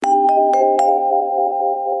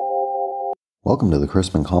Welcome to the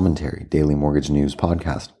Chrisman Commentary Daily Mortgage News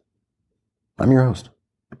Podcast. I'm your host,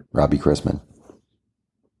 Robbie Chrisman.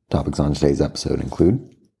 Topics on today's episode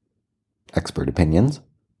include expert opinions,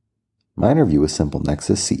 my interview with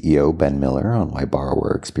SimpleNexus CEO Ben Miller on why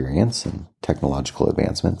borrower experience and technological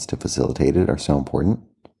advancements to facilitate it are so important,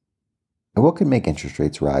 and what could make interest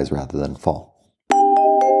rates rise rather than fall.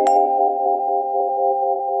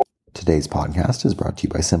 Today's podcast is brought to you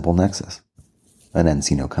by SimpleNexus, an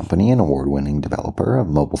nCino company and award-winning developer of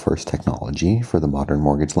mobile-first technology for the modern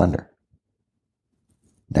mortgage lender.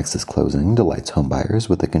 Nexus Closing delights homebuyers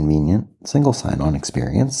with a convenient, single sign-on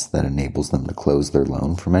experience that enables them to close their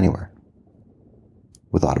loan from anywhere.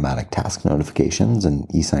 With automatic task notifications and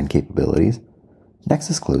e-sign capabilities,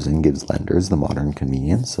 Nexus Closing gives lenders the modern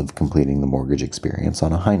convenience of completing the mortgage experience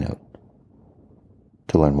on a high note.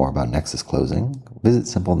 To learn more about Nexus Closing, visit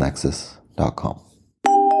simplenexus.com.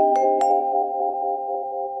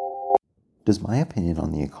 Does my opinion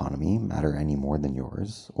on the economy matter any more than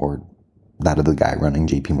yours, or that of the guy running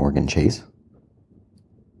JP Morgan Chase?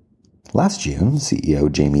 Last June,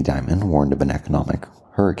 CEO Jamie Dimon warned of an economic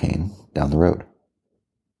hurricane down the road.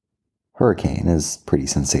 Hurricane is pretty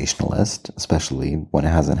sensationalist, especially when it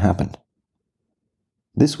hasn't happened.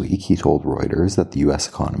 This week, he told Reuters that the U.S.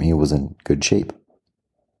 economy was in good shape.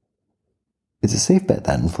 It's a safe bet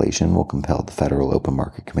that inflation will compel the Federal Open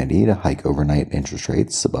Market Committee to hike overnight interest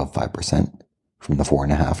rates above 5% from the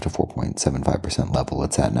 4.5% to 4.75% level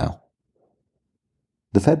it's at now.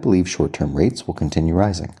 The Fed believes short-term rates will continue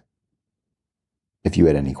rising. If you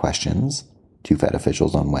had any questions, two Fed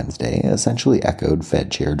officials on Wednesday essentially echoed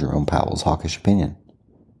Fed Chair Jerome Powell's hawkish opinion.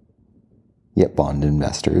 Yet bond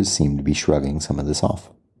investors seem to be shrugging some of this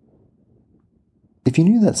off. If you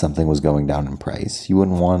knew that something was going down in price, you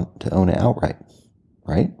wouldn't want to own it outright,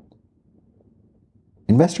 right?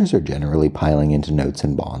 Investors are generally piling into notes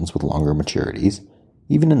and bonds with longer maturities,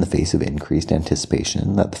 even in the face of increased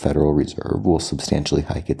anticipation that the Federal Reserve will substantially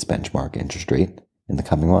hike its benchmark interest rate in the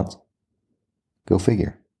coming months. Go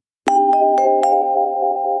figure.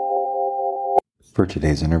 For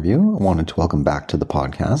today's interview, I wanted to welcome back to the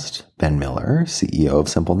podcast Ben Miller, CEO of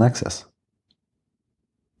SimpleNexus.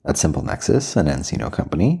 At SimpleNexus, an nCino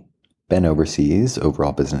company, Ben oversees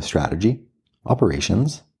overall business strategy,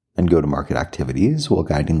 operations, and go-to-market activities while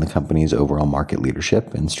guiding the company's overall market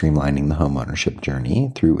leadership and streamlining the homeownership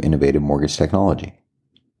journey through innovative mortgage technology.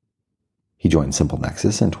 He joined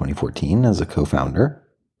SimpleNexus in 2014 as a co-founder,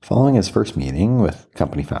 following his first meeting with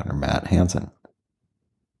company founder Matt Hansen.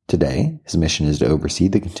 Today, his mission is to oversee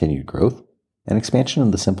the continued growth and expansion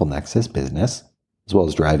of the SimpleNexus business, as well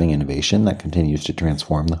as driving innovation that continues to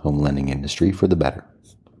transform the home lending industry for the better.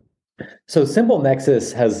 So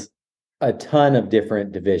SimpleNexus has a ton of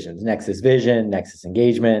different divisions: Nexus Vision, Nexus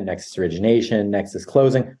Engagement, Nexus Origination, Nexus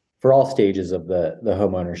Closing, for all stages of the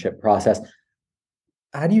home ownership process.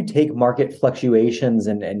 How do you take market fluctuations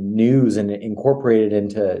and news and incorporate it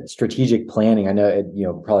into strategic planning? I know it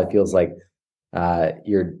probably feels like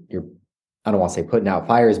you're I don't want to say putting out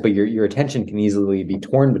fires, but your attention can easily be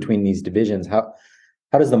torn between these divisions. How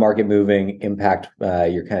does the market moving impact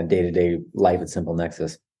your kind of day-to-day life at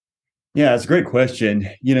SimpleNexus? Yeah, it's a great question.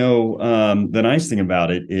 The nice thing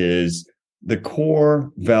about it is the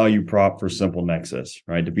core value prop for SimpleNexus,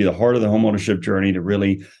 right? To be the heart of the homeownership journey, to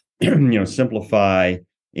really, simplify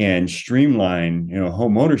and streamline,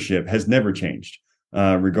 home ownership has never changed.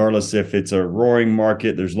 Regardless if it's a roaring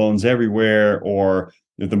market, there's loans everywhere, or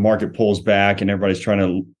if the market pulls back and everybody's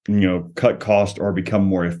trying to, cut cost or become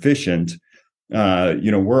more efficient.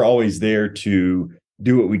 We're always there to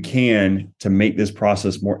do what we can to make this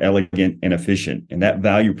process more elegant and efficient. And that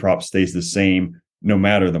value prop stays the same no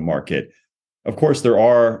matter the market. Of course, there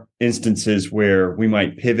are instances where we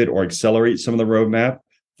might pivot or accelerate some of the roadmap.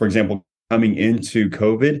 For example, coming into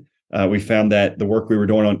COVID, we found that the work we were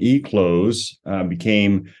doing on eClose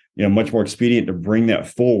became much more expedient to bring that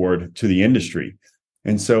forward to the industry.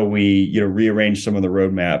 And so we rearranged some of the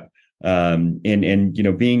roadmap. And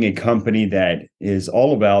being a company that is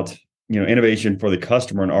all about innovation for the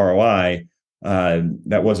customer and ROI,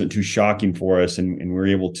 that wasn't too shocking for us, and we were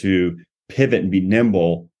able to pivot and be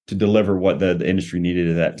nimble to deliver what the industry needed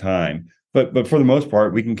at that time. But for the most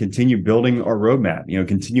part, we can continue building our roadmap,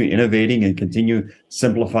 continue innovating and continue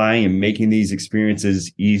simplifying and making these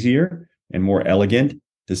experiences easier and more elegant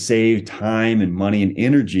to save time and money and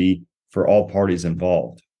energy for all parties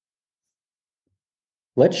involved.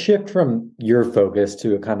 Let's shift from your focus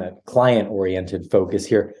to a kind of client-oriented focus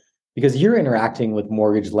here, because you're interacting with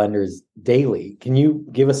mortgage lenders daily. Can you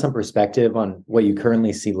give us some perspective on what you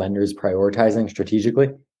currently see lenders prioritizing strategically?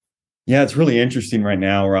 Yeah, it's really interesting right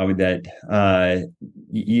now, Robbie, that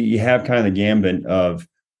you have kind of the gambit of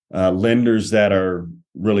lenders that are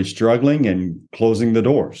really struggling and closing the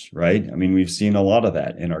doors, right? I mean, we've seen a lot of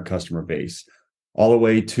that in our customer base. All the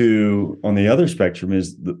way to, on the other spectrum,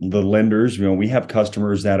 is the lenders. We have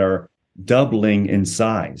customers that are doubling in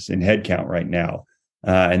size in headcount right now,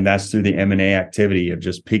 and that's through the M&A activity of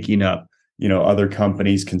just picking up, other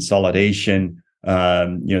companies, consolidation.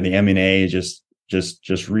 The M&A is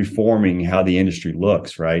just reforming how the industry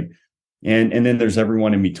looks, right? And then there's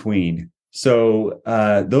everyone in between. So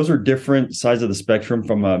those are different sides of the spectrum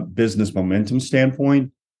from a business momentum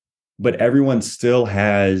standpoint, but everyone still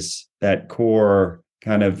has that core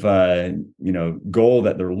kind of goal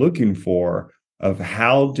that they're looking for of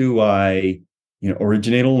how do I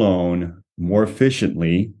originate a loan more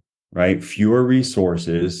efficiently, right? Fewer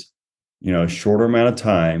resources, shorter amount of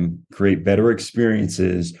time, create better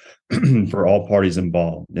experiences for all parties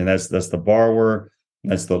involved. And that's the borrower,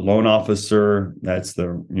 that's the loan officer, that's the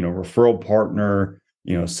referral partner,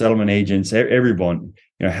 settlement agents, everyone.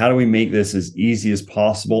 How do we make this as easy as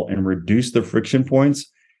possible and reduce the friction points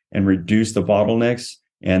and reduce the bottlenecks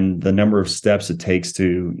and the number of steps it takes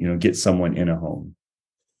to get someone in a home?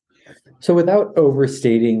 So without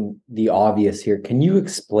overstating the obvious here, can you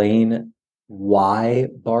explain why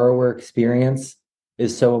borrower experience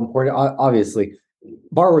is so important? Obviously,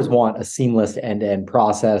 borrowers want a seamless end-to-end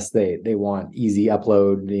process. They want easy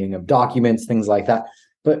uploading of documents, things like that.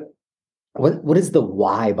 But what is the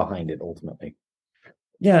why behind it ultimately?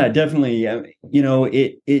 Yeah, definitely.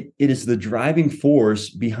 It is the driving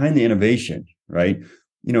force behind the innovation, right?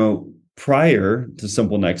 Prior to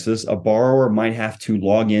SimpleNexus, a borrower might have to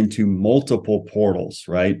log into multiple portals,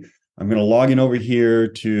 right? I'm going to log in over here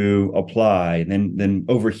to apply, and then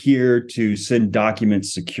over here to send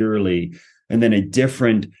documents securely, and then a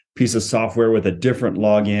different piece of software with a different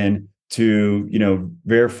login to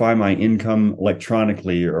verify my income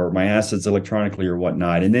electronically or my assets electronically or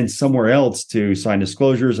whatnot, and then somewhere else to sign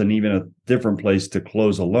disclosures and even a different place to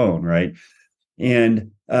close a loan, right?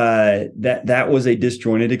 And that was a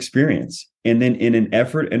disjointed experience. And then in an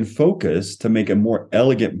effort and focus to make a more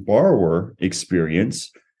elegant borrower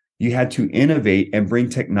experience, you had to innovate and bring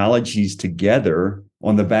technologies together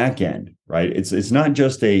on the back end, right? It's not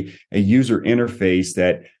just a user interface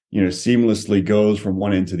that seamlessly goes from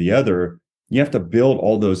one end to the other. You have to build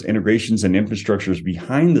all those integrations and infrastructures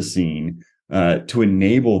behind the scene to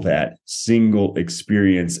enable that single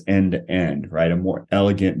experience end to end, right? A more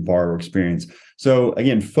elegant borrower experience. So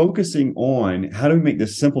again, focusing on how do we make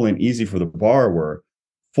this simple and easy for the borrower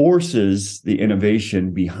forces the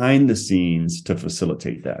innovation behind the scenes to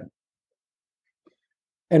facilitate that.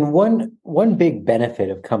 And one big benefit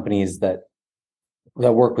of companies that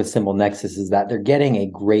work with SimpleNexus is that they're getting a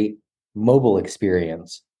great mobile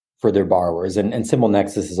experience for their borrowers. And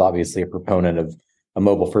SimpleNexus is obviously a proponent of a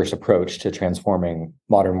mobile-first approach to transforming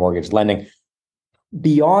modern mortgage lending.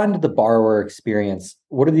 Beyond the borrower experience,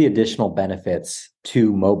 what are the additional benefits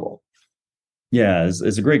to mobile? Yeah,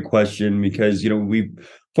 it's a great question because, we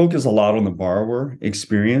focus a lot on the borrower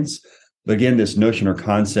experience. But again, this notion or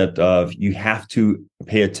concept of you have to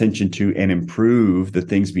pay attention to and improve the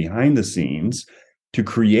things behind the scenes to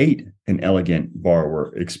create an elegant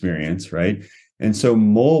borrower experience, right? And so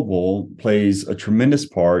mobile plays a tremendous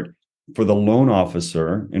part for the loan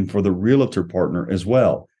officer and for the realtor partner as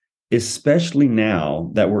well, especially now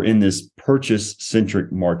that we're in this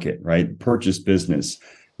purchase-centric market, right? Purchase business.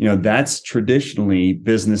 That's traditionally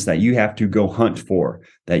business that you have to go hunt for,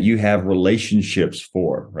 that you have relationships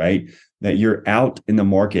for, right? That you're out in the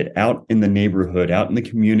market, out in the neighborhood, out in the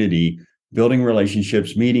community, building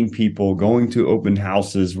relationships, meeting people, going to open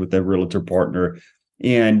houses with their realtor partner,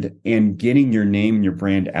 and getting your name and your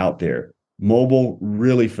brand out there. Mobile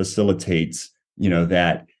really facilitates,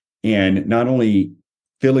 that, and not only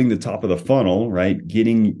filling the top of the funnel, right?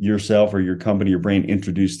 Getting yourself or your company or brand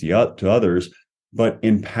introduced to others, but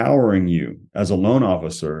empowering you as a loan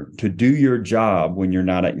officer to do your job when you're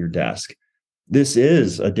not at your desk. This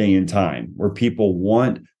is a day and time where people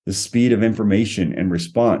want the speed of information and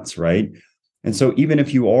response, right? And so even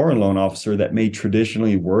if you are a loan officer that may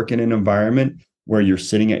traditionally work in an environment where you're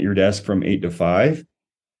sitting at your desk from 8 to 5,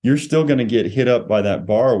 you're still going to get hit up by that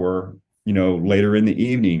borrower, later in the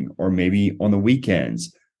evening or maybe on the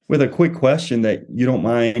weekends with a quick question that you don't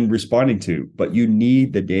mind responding to, but you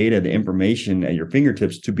need the data, the information at your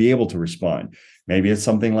fingertips to be able to respond. Maybe it's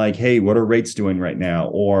something like, hey, what are rates doing right now?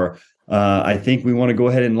 Or I think we want to go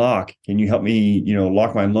ahead and lock. Can you help me,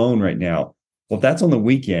 lock my loan right now? Well, if that's on the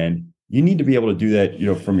weekend, you need to be able to do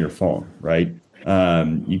that, from your phone, right?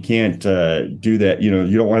 You can't do that.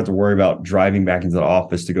 You don't have to worry about driving back into the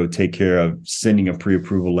office to go take care of sending a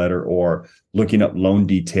pre-approval letter or looking up loan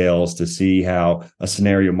details to see how a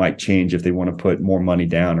scenario might change if they want to put more money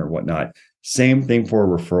down or whatnot. Same thing for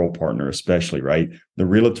a referral partner, especially, right? The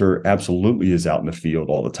realtor absolutely is out in the field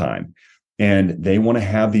all the time. And they want to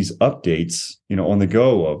have these updates, on the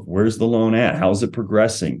go of where's the loan at? How's it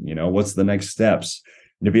progressing? What's the next steps?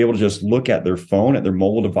 And to be able to just look at their phone, at their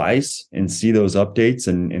mobile device and see those updates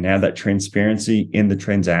and have that transparency in the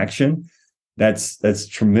transaction, that's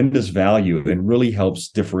tremendous value and really helps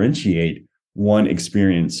differentiate one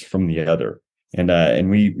experience from the other. And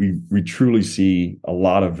we truly see a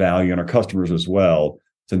lot of value in our customers as well,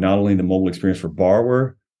 to not only the mobile experience for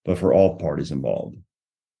borrower, but for all parties involved.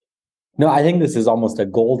 No, I think this is almost a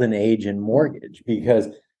golden age in mortgage, because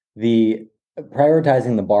the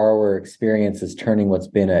prioritizing the borrower experience is turning what's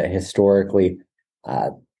been a historically,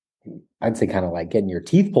 I'd say kind of like getting your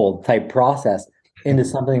teeth pulled type process into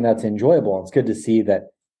something that's enjoyable. And it's good to see that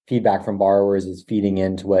feedback from borrowers is feeding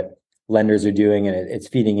into what lenders are doing, and it's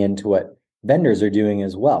feeding into what vendors are doing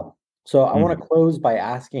as well. So I want to close by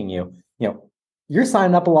asking you, you're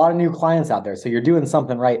signing up a lot of new clients out there, so you're doing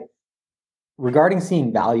something right. Regarding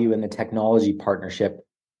seeing value in the technology partnership,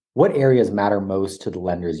 what areas matter most to the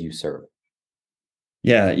lenders you serve?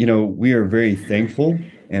 Yeah, we are very thankful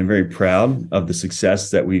and very proud of the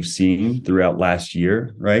success that we've seen throughout last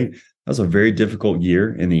year, right? That was a very difficult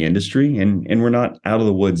year in the industry, and we're not out of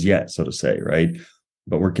the woods yet, so to say, right?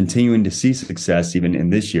 But we're continuing to see success even in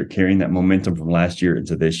this year, carrying that momentum from last year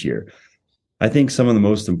into this year. I think some of the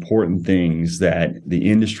most important things that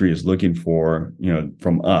the industry is looking for,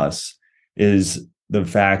 from us, is the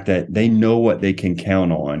fact that they know what they can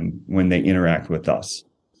count on when they interact with us,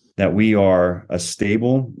 that we are a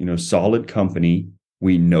stable, solid company.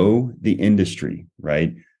 We know the industry,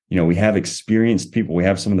 right? We have experienced people. We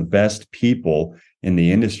have some of the best people in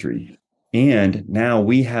the industry. And now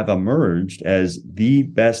we have emerged as the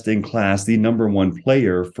best in class, the number one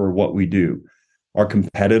player for what we do. Our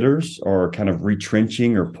competitors are kind of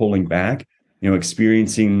retrenching or pulling back,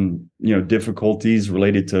 experiencing, difficulties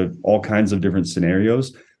related to all kinds of different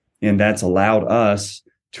scenarios. And that's allowed us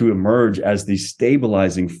to emerge as the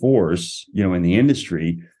stabilizing force, in the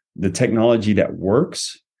industry, the technology that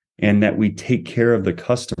works and that we take care of the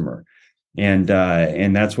customer. And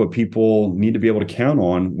that's what people need to be able to count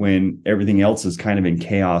on when everything else is kind of in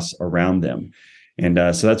chaos around them. And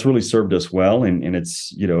so that's really served us well. And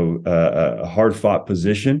it's, a hard fought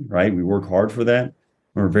position, right? We work hard for that.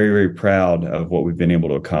 We're very, very proud of what we've been able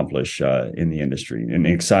to accomplish in the industry, and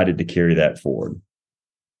excited to carry that forward.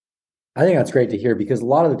 I think that's great to hear, because a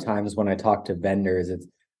lot of the times when I talk to vendors, it's,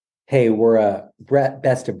 hey, we're a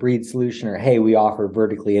best of breed solution, or hey, we offer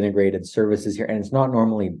vertically integrated services here. And it's not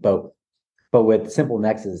normally both. But with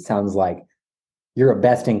SimpleNexus, it sounds like you're a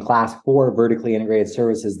best in class for vertically integrated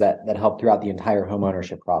services that help throughout the entire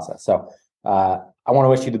homeownership process. So I want to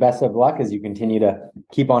wish you the best of luck as you continue to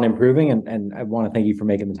keep on improving. And I want to thank you for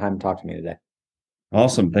making the time to talk to me today.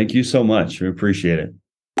 Awesome. Thank you so much. We appreciate it.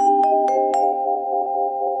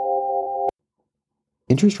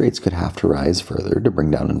 Interest rates could have to rise further to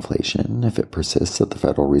bring down inflation if it persists at the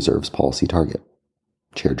Federal Reserve's policy target.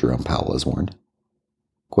 Chair Jerome Powell has warned.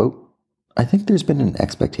 Quote, I think there's been an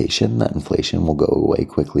expectation that inflation will go away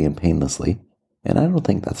quickly and painlessly, and I don't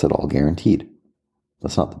think that's at all guaranteed.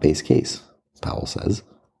 That's not the base case, Powell says.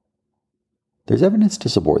 There's evidence to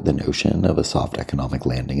support the notion of a soft economic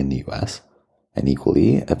landing in the U.S., and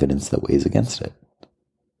equally evidence that weighs against it.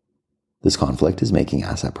 This conflict is making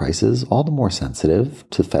asset prices all the more sensitive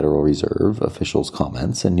to Federal Reserve officials'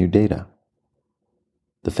 comments and new data.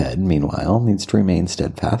 The Fed, meanwhile, needs to remain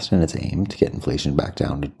steadfast in its aim to get inflation back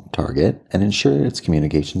down to target and ensure its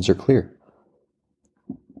communications are clear.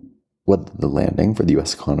 Whether the landing for the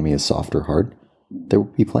U.S. economy is soft or hard, there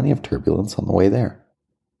will be plenty of turbulence on the way there.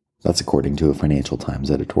 That's according to a Financial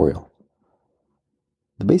Times editorial.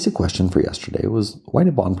 The basic question for yesterday was, why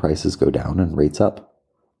did bond prices go down and rates up?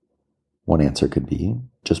 One answer could be,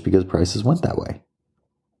 just because prices went that way.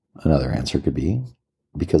 Another answer could be,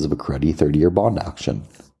 because of a cruddy 30-year bond auction.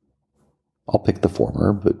 I'll pick the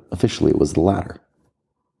former, but officially it was the latter.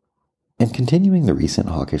 And continuing the recent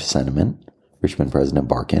hawkish sentiment, Richmond President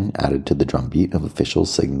Barkin added to the drumbeat of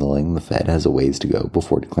officials signaling the Fed has a ways to go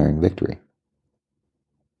before declaring victory.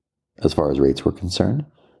 As far as rates were concerned,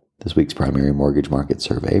 this week's primary mortgage market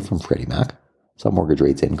survey from Freddie Mac saw mortgage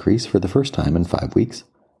rates increase for the first time in 5 weeks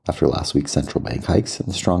after last week's central bank hikes and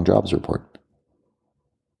the strong jobs report.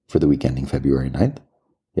 For the week ending February 9th,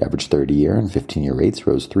 the average 30-year and 15-year rates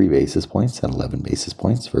rose 3 basis points and 11 basis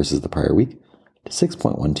points versus the prior week to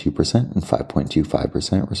 6.12% and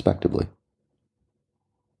 5.25% respectively.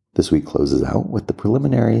 This week closes out with the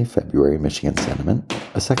preliminary February Michigan sentiment,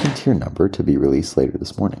 a second-tier number to be released later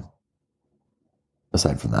this morning.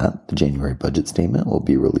 Aside from that, the January budget statement will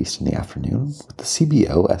be released in the afternoon, with the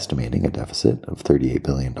CBO estimating a deficit of $38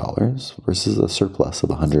 billion versus a surplus of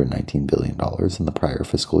 $119 billion in the prior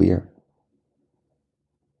fiscal year.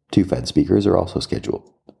 2 Fed speakers are also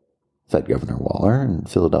scheduled, Fed Governor Waller and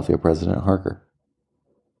Philadelphia President Harker.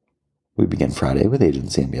 We begin Friday with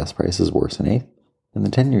agency MBS prices worse an eighth, and the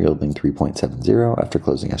 10-year yielding 3.70 after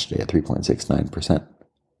closing yesterday at 3.69%.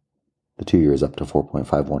 The 2-year is up to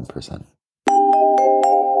 4.51%.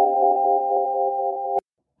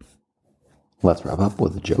 Let's wrap up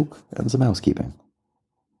with a joke and some housekeeping.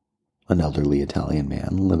 An elderly Italian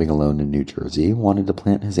man living alone in New Jersey wanted to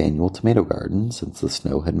plant his annual tomato garden since the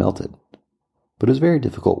snow had melted, but it was very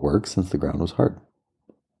difficult work since the ground was hard.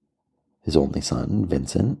 His only son,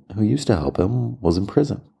 Vincent, who used to help him, was in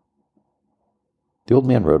prison. The old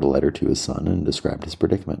man wrote a letter to his son and described his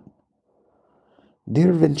predicament.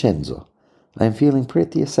 Dear Vincenzo, I am feeling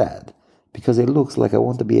pretty sad because it looks like I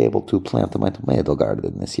won't be able to plant my tomato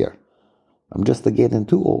garden this year. I'm just getting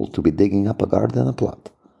too old to be digging up a garden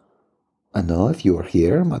plot. I know if you are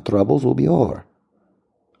here, my troubles will be over.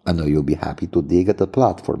 I know you'll be happy to dig at the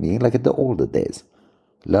plot for me like at the old days.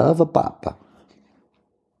 Love, Papa.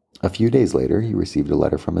 A few days later, he received a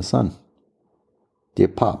letter from his son. Dear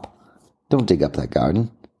Pop, don't dig up that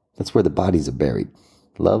garden. That's where the bodies are buried.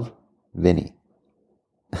 Love, Vinny.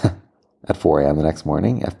 At 4 a.m. the next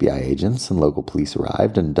morning, FBI agents and local police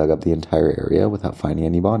arrived and dug up the entire area without finding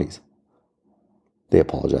any bodies. They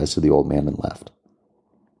apologized to the old man and left.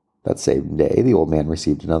 That same day, the old man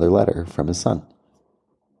received another letter from his son.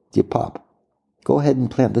 Dear Pop, go ahead and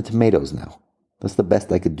plant the tomatoes now. That's the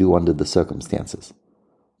best I could do under the circumstances.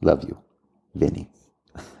 Love you, Vinny.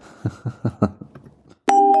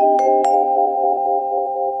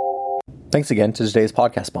 Thanks again to today's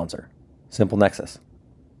podcast sponsor, SimpleNexus,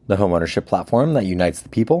 the homeownership platform that unites the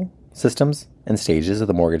people, systems, and stages of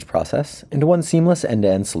the mortgage process into one seamless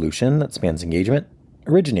end-to-end solution that spans engagement,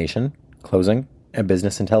 origination, closing, and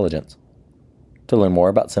business intelligence. To learn more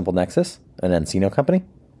about SimpleNexus, an nCino company,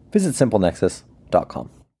 visit simplenexus.com.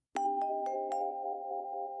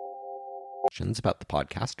 Questions about the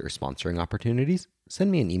podcast or sponsoring opportunities?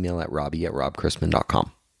 Send me an email at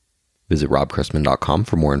robbie@robchrisman.com. Visit robchrisman.com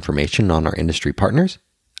for more information on our industry partners,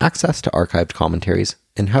 access to archived commentaries,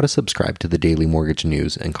 and how to subscribe to the daily mortgage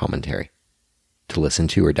news and commentary. To listen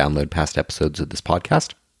to or download past episodes of this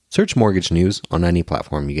podcast, search Mortgage News on any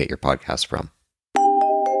platform you get your podcasts from.